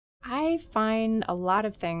I find a lot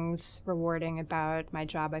of things rewarding about my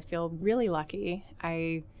job. I feel really lucky.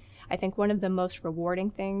 I think one of the most rewarding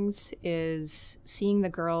things is seeing the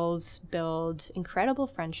girls build incredible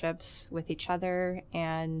friendships with each other,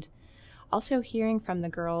 and also hearing from the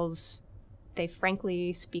girls. They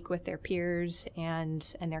frankly speak with their peers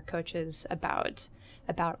and their coaches about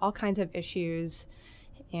all kinds of issues.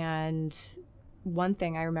 And one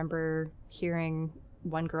thing I remember hearing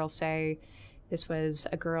one girl say, this was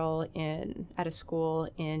a girl at a school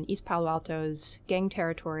in East Palo Alto's gang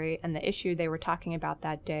territory, and the issue they were talking about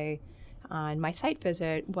that day on my site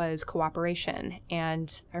visit was cooperation.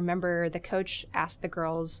 And I remember the coach asked the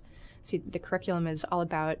girls, see, the curriculum is all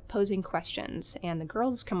about posing questions, and the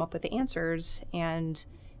girls come up with the answers, and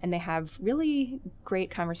they have really great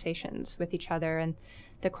conversations with each other. And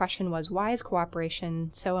the question was, why is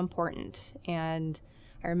cooperation so important? And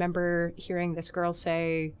I remember hearing this girl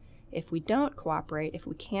say, if we don't cooperate, if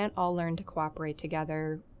we can't all learn to cooperate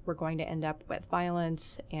together, we're going to end up with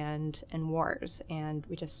violence and wars, and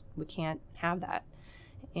we can't have that.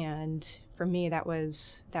 And for me, that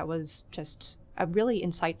was just a really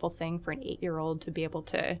insightful thing for an 8-year-old to be able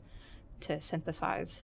to synthesize.